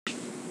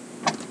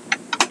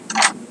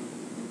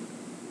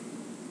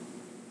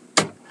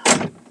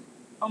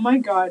Oh my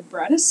god,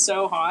 Brad is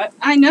so hot.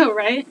 I know,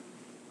 right?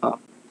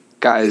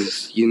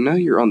 Guys, you know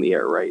you're on the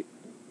air, right?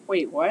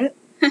 Wait, what?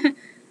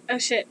 Oh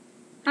shit.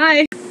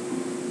 Hi.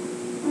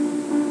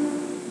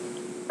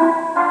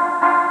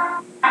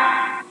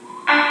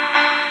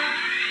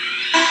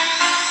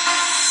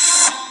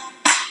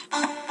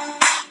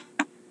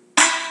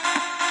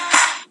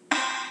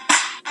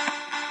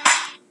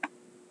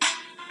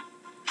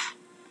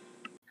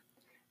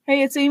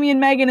 Hey, it's Amy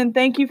and Megan, and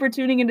thank you for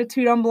tuning into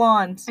Two Dumb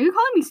Blondes. Are you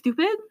calling me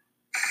stupid?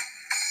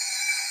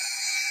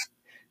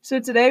 So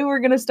today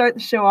we're going to start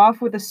the show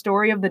off with a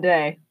story of the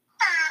day.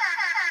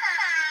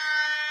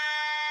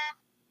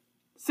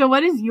 So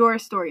what is your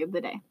story of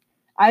the day?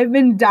 I've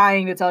been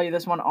dying to tell you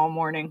this one all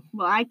morning.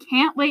 Well, I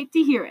can't wait to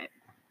hear it.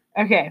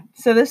 Okay,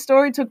 so this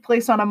story took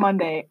place on a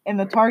Monday in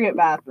the Target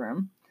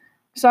bathroom.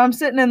 So I'm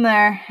sitting in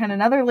there, and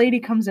another lady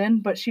comes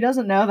in, but she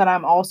doesn't know that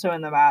I'm also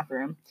in the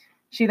bathroom.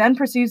 She then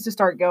proceeds to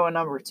start going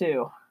number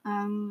 2.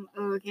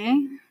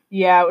 Okay.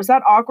 Yeah, it was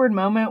that awkward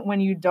moment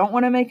when you don't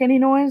want to make any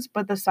noise,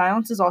 but the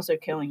silence is also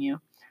killing you.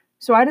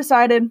 So I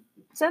decided,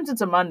 since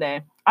it's a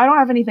Monday, I don't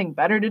have anything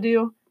better to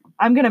do,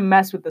 I'm going to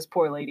mess with this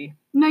poor lady.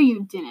 No,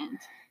 you didn't.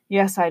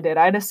 Yes, I did.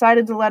 I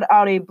decided to let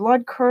out a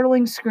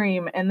blood-curdling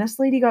scream, and this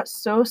lady got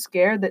so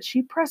scared that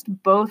she pressed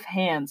both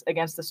hands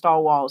against the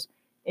stall walls,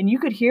 and you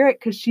could hear it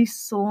because she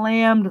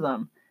slammed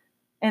them.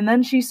 And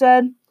then she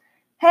said,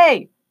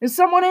 "Hey, is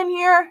someone in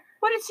here?"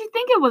 What did she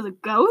think it was, a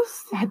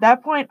ghost? At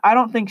that point, I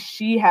don't think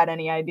she had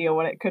any idea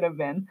what it could have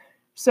been.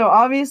 So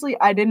obviously,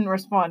 I didn't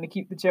respond to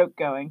keep the joke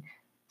going.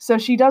 So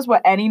she does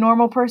what any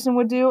normal person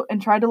would do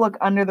and tried to look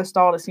under the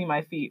stall to see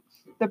my feet.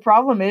 The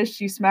problem is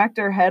she smacked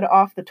her head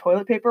off the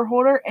toilet paper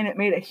holder and it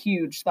made a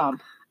huge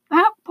thump.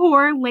 That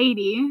poor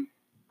lady.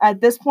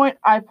 At this point,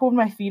 I pulled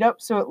my feet up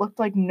so it looked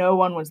like no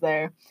one was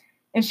there.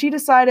 And she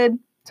decided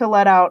to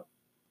let out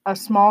a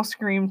small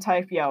scream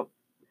type yelp.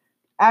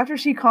 After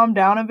she calmed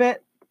down a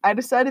bit, I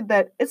decided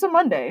that it's a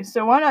Monday,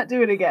 so why not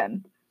do it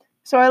again?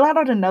 So I let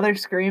out another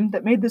scream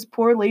that made this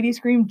poor lady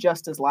scream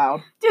just as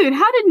loud. Dude,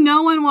 how did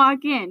no one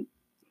walk in?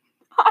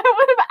 I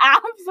would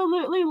have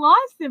absolutely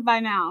lost it by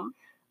now.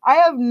 I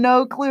have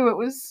no clue. It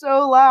was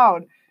so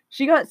loud.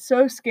 She got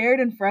so scared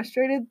and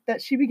frustrated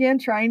that she began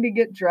trying to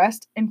get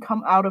dressed and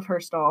come out of her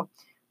stall.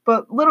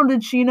 But little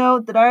did she know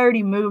that I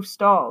already moved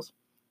stalls.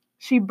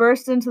 She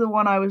burst into the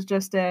one I was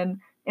just in,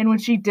 and when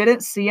she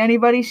didn't see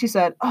anybody, she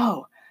said,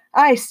 "Oh,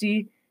 I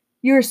see.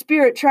 You're a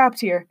spirit trapped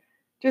here.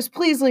 Just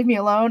please leave me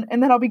alone,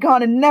 and then I'll be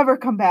gone and never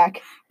come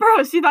back."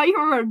 Bro, she thought you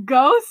were a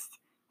ghost?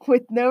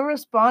 With no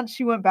response,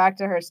 she went back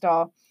to her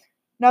stall.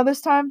 Now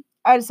this time,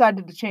 I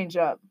decided to change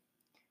up.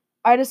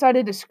 I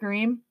decided to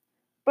scream,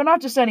 but not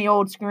just any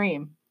old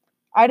scream.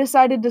 I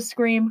decided to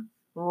scream,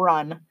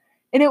 "Run."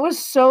 And it was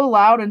so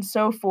loud and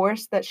so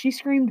forced that she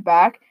screamed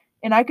back,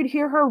 and I could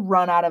hear her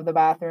run out of the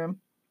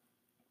bathroom.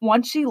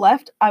 Once she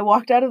left, I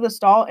walked out of the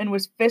stall and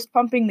was fist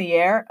pumping the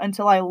air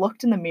until I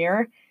looked in the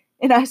mirror,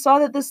 and I saw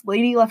that this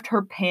lady left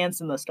her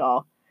pants in the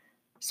stall.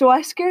 So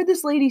I scared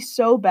this lady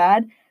so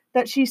bad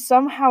that she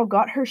somehow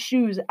got her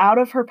shoes out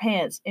of her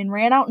pants and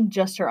ran out in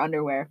just her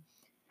underwear.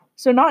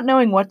 So not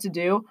knowing what to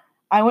do,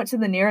 I went to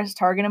the nearest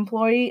Target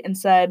employee and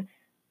said,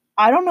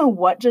 "I don't know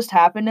what just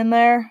happened in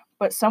there,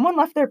 but someone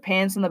left their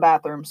pants in the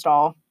bathroom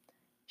stall."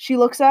 She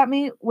looks at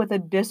me with a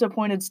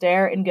disappointed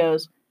stare and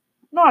goes,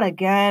 "Not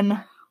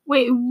again."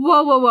 Wait,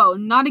 whoa.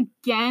 Not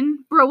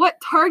again? Bro,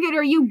 what Target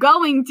are you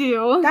going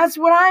to? That's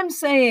what I'm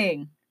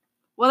saying.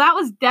 Well, that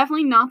was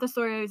definitely not the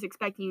story I was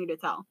expecting you to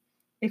tell.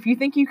 If you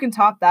think you can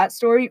top that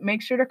story,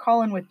 make sure to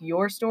call in with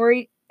your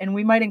story, and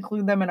we might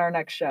include them in our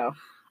next show.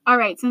 All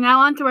right, so now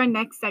on to our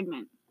next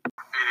segment. It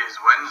is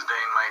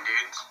Wednesday, my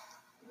dudes.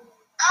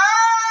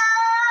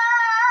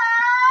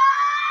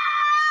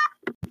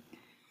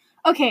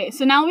 Okay,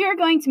 so now we are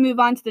going to move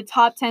on to the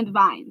top 10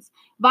 Vines.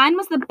 Vine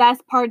was the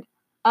best part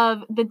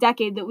of the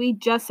decade that we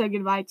just said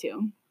goodbye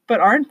to. But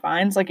aren't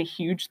Vines like a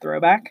huge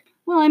throwback?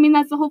 Well, I mean,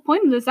 that's the whole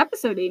point of this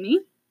episode, Amy.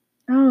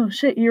 Oh,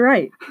 shit, you're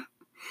right.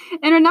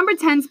 In our number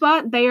 10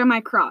 spot, they are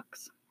my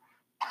Crocs.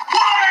 What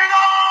are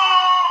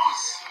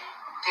those?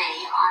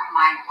 They are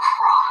my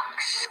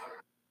Crocs.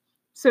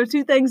 So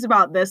 2 things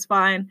about this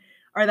Vine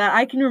are that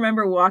I can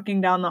remember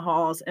walking down the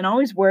halls and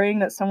always worrying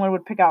that someone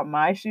would pick out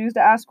my shoes to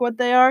ask what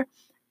they are.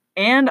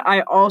 And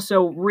I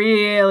also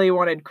really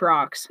wanted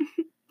Crocs.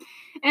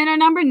 In our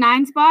number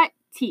 9 spot,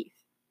 teeth.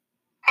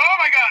 Oh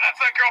my god, that's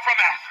that girl from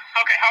Math.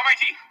 Okay, how are my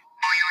teeth?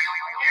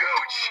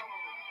 Huge.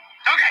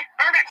 Okay,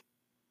 perfect.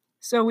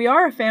 So we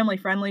are a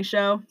family-friendly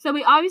show. So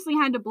we obviously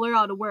had to blur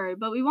out a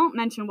word, but we won't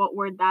mention what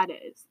word that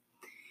is.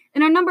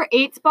 In our number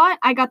 8 spot,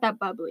 I got that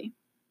bubbly.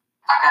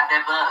 I got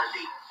that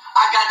bubbly.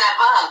 I got that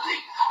bubbly.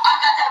 I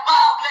got that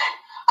bubbly.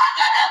 I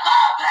got that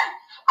bubbly.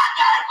 I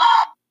got it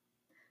bubbly.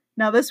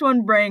 Now this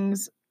one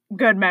brings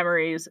good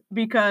memories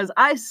because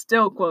I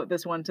still quote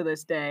this one to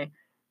this day.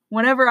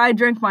 Whenever I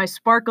drink my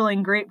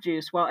sparkling grape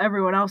juice while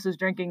everyone else is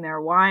drinking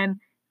their wine,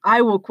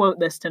 I will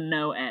quote this to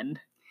no end.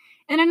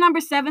 In our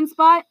number 7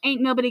 spot, Ain't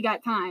Nobody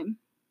Got Time.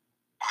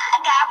 I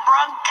got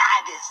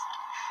bronchitis.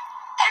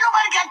 Ain't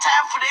nobody got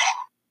time for that.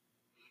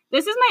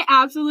 This is my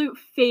absolute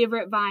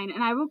favorite Vine,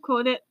 and I will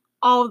quote it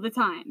all the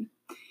time.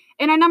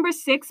 In our number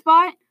 6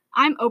 spot,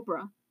 I'm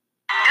Oprah.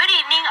 Good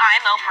evening,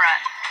 I'm Oprah.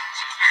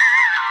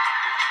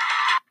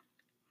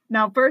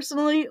 Now,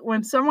 personally,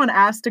 when someone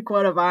asks to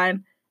quote a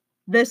Vine,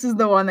 this is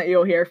the one that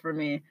you'll hear from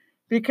me.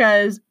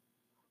 Because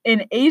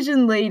an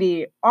Asian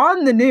lady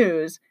on the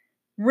news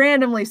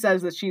randomly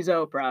says that she's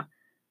Oprah.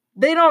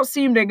 They don't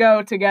seem to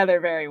go together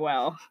very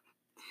well.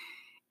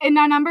 In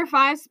our number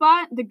 5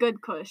 spot, The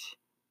Good Kush.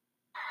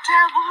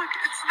 Dad, look,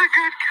 it's the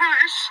good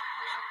Kush.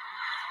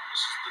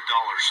 This is the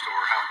dollar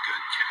store. How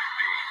good can it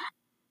be?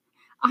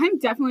 I'm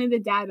definitely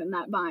the dad in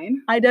that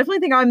Vine. I definitely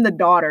think I'm the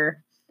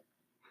daughter.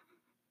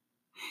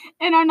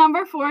 In our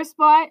number 4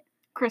 spot,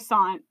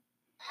 Croissant.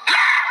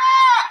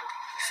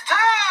 Stop!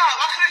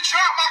 I'm gonna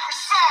drop my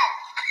croissant.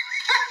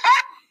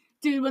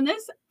 Dude, when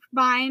this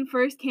Vine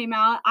first came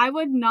out, I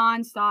would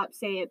nonstop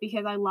say it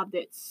because I loved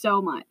it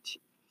so much.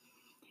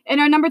 In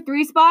our number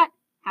 3 spot,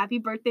 Happy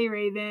Birthday,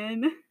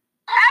 Raven.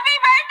 Happy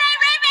birthday,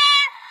 Raven!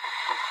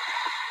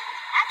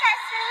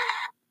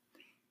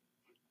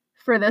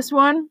 For this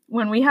one,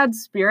 when we had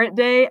Spirit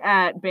Day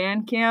at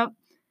band camp,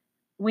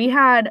 we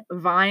had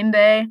Vine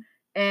Day,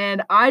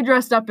 and I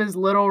dressed up as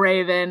Little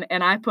Raven,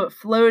 and I put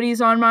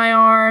floaties on my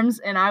arms,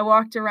 and I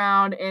walked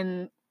around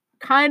in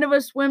kind of a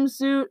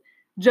swimsuit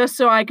just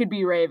so I could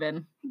be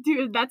Raven.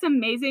 Dude, that's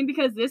amazing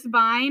because this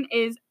Vine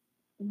is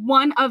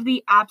one of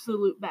the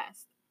absolute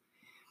best.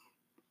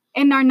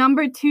 In our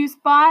number 2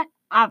 spot,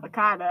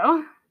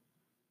 Avocado.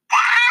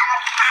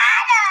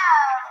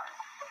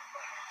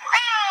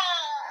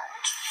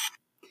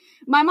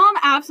 My mom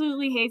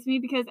absolutely hates me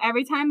because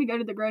every time we go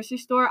to the grocery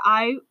store,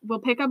 I will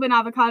pick up an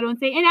avocado and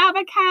say, "An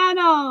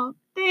avocado!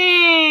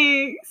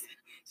 Thanks!"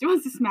 She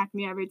wants to smack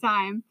me every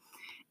time.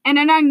 And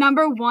in our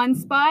number 1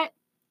 spot,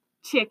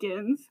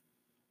 chickens.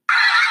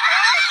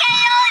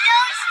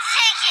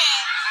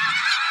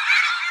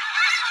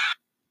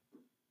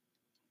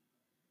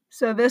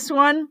 So this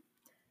one,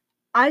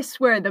 I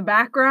swear, the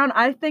background,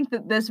 I think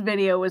that this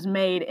video was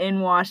made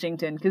in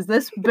Washington because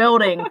this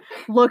building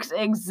looks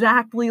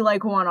exactly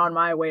like one on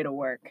my way to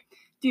work.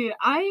 Dude,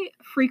 I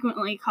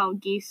frequently call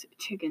geese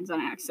chickens on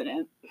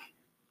accident.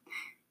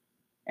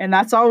 And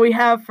that's all we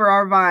have for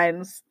our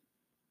Vines.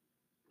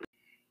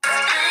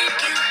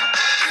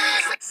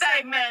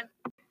 Segment.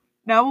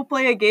 Now we'll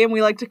play a game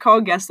we like to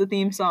call Guess the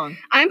Theme Song.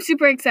 I'm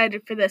super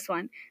excited for this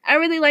one. I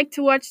really liked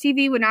to watch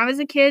TV when I was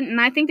a kid, and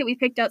I think that we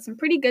picked out some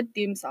pretty good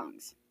theme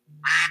songs.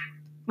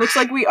 Looks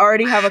like we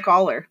already have a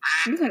caller.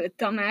 You got a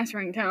dumbass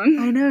ringtone.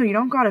 I know, you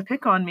don't gotta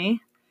pick on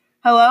me.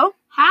 Hello?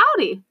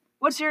 Howdy.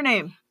 What's your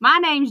name? My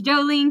name's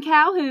Jolene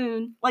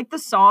Calhoun. Like the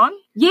song?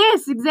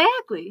 Yes,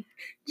 exactly.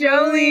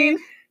 Jolene,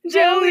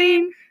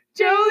 Jolene,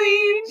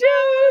 Jolene,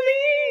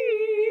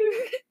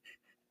 Jolene.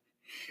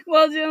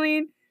 Well,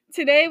 Jolene,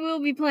 today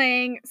we'll be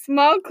playing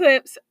small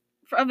clips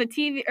of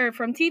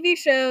from TV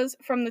shows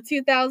from the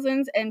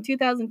 2000s and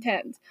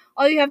 2010s.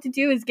 All you have to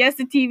do is guess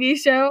the TV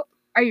show.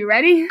 Are you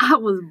ready? I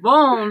was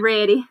born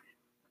ready.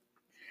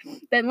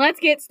 Then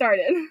let's get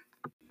started.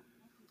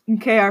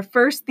 Okay, our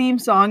first theme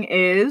song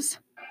is...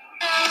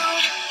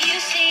 You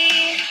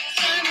see,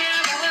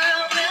 somehow the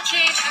world will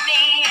change for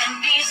me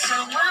and be so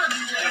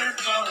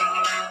wonderful.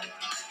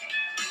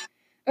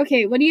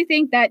 Okay, what do you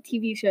think that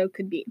TV show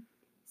could be?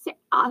 See,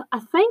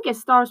 I think it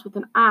starts with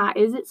an I.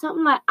 Is it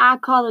something like I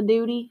Call of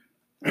Duty?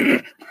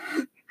 In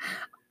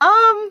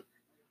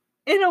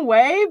a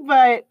way,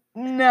 but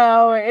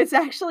no, it's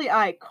actually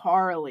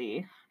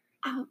iCarly.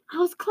 I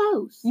was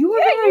close. You were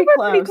Yeah, very you were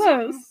close. pretty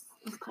close.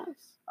 I was close.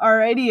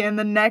 Alrighty, and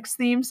the next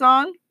theme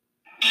song?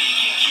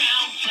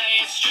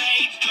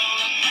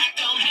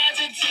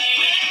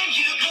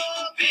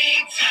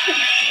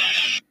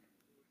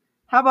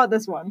 How about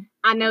this one?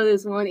 I know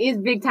this one. It's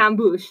Big Time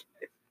Bush.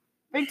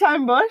 Big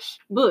Time Bush?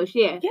 Bush,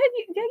 yeah. Yeah,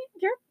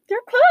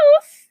 you're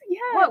close.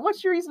 Yeah.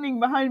 What's your reasoning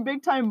behind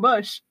Big Time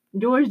Bush?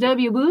 George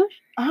W. Bush.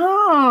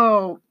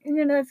 Oh,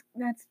 You know,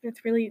 that's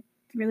really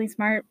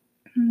smart.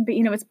 But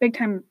you know, it's Big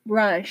Time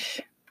Rush,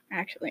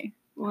 actually.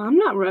 Well, I'm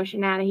not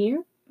rushing out of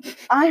here.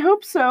 I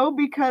hope so,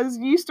 because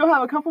you still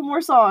have a couple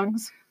more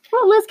songs.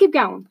 Well, let's keep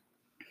going.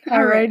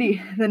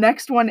 Alrighty, the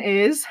next one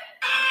is...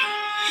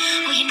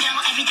 Well, you know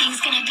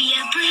everything's gonna be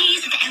a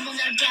breeze. With the emblem,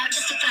 no doubt,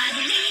 justify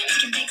the means.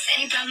 Can fix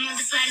any problem with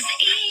the slightest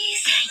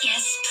ease.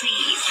 Yes,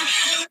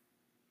 please.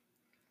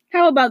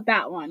 How about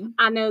that one?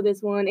 I know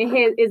this one.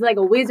 It's like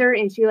a wizard,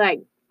 and she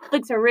like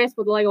flicks her wrist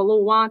with like a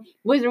little wand.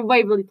 Wizard of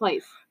Waverly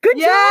Place. Good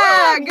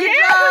Yeah, job! good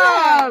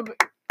job!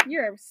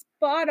 You're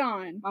spot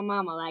on. My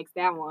mama likes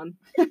that one.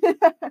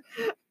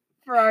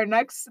 For our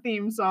next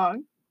theme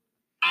song.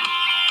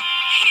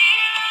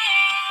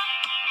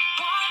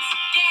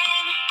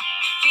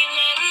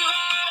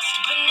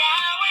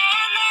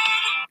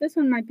 This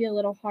one might be a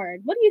little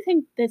hard. What do you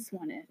think this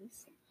one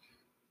is?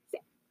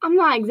 I'm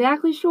not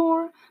exactly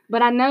sure,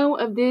 but I know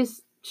of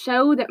this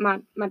show that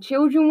my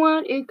children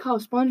want. It's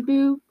called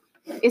SpongeBob.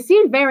 It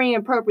seems very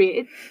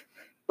inappropriate,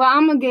 but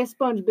I'm gonna guess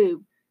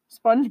SpongeBob.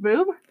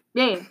 SpongeBob?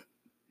 Yeah,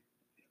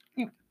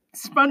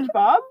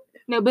 SpongeBob?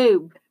 no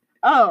boob.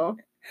 Oh.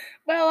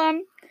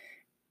 Well,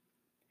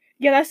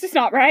 yeah, that's just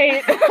not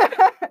right.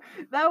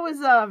 That was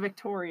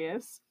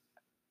Victorious.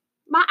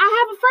 I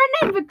have a friend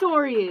named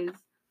Victorious.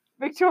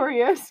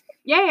 Victorious.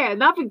 Yeah,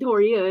 not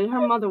Victoria.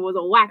 Her mother was a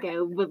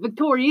wacko, but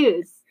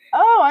Victorious.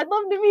 Oh, I'd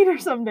love to meet her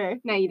someday.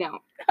 No, you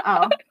don't.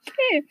 Oh.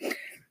 Okay.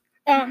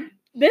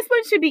 This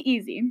one should be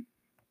easy.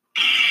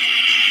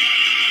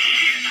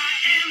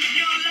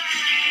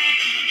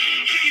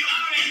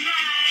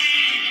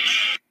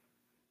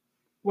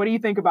 What do you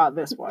think about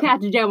this one?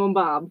 That's Joe and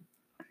Bob.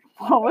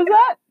 What was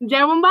that?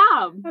 Joe and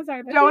Bob. I'm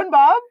sorry. Joe and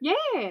Bob?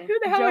 Yeah. Who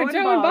the hell Joe are and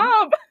Joe and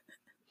Bob. Bob?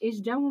 It's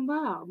Joe and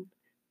Bob.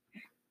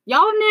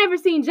 Y'all have never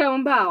seen Joe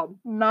and Bob.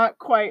 Not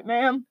quite,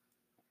 ma'am.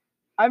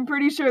 I'm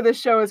pretty sure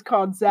this show is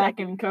called Zach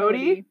and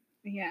Cody.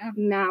 Yeah.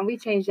 Nah, we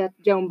changed that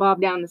to Joe and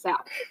Bob down the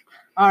south.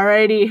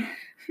 Alrighty.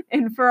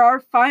 And for our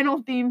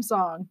final theme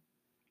song,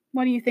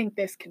 What do you think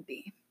this could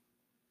be?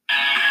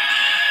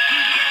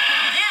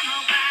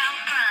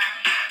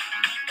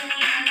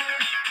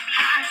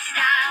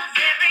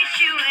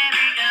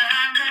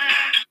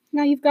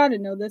 Now you've got to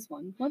know this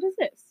one. What is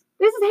this?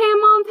 This is Hannah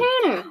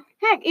Montana.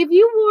 Heck, if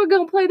you were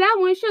gonna play that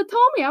one, you should have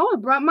told me. I would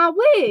have brought my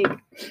wig.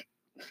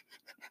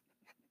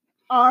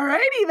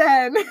 alrighty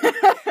then.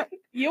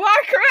 You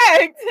are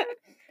correct.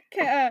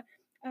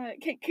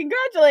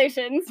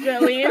 Congratulations,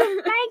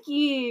 Jolene. Thank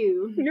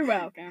you. You're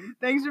welcome.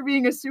 Thanks for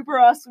being a super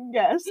awesome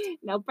guest.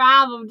 No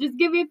problem. Just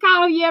give me a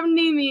call if you ever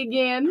need me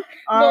again.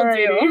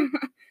 Alrighty.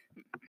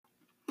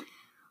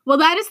 Well,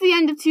 that is the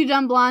end of Two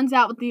Dumb Blondes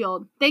Out with the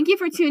Old. Thank you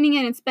for tuning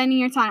in and spending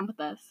your time with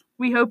us.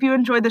 We hope you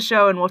enjoyed the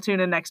show and we'll tune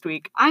in next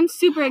week. I'm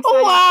super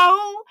excited.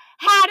 Whoa!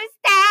 Hottest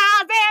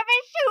styles,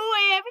 every shoe,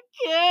 every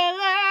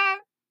color.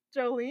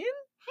 Jolene?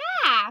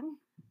 Hi.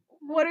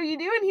 What are you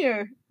doing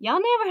here? Y'all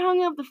never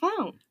hung up the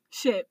phone.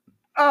 Shit.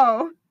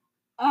 Oh.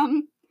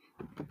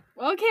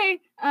 Okay.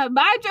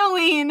 Bye,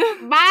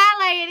 Jolene. Bye,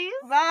 ladies.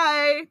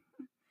 Bye.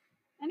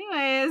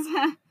 Anyways,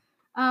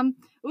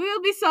 we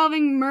will be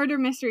solving murder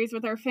mysteries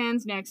with our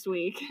fans next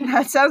week.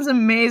 That sounds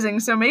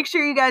amazing. So make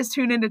sure you guys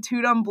tune into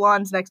Two Dumb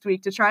Blondes next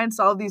week to try and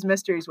solve these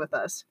mysteries with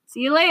us.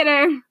 See you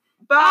later.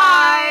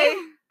 Bye.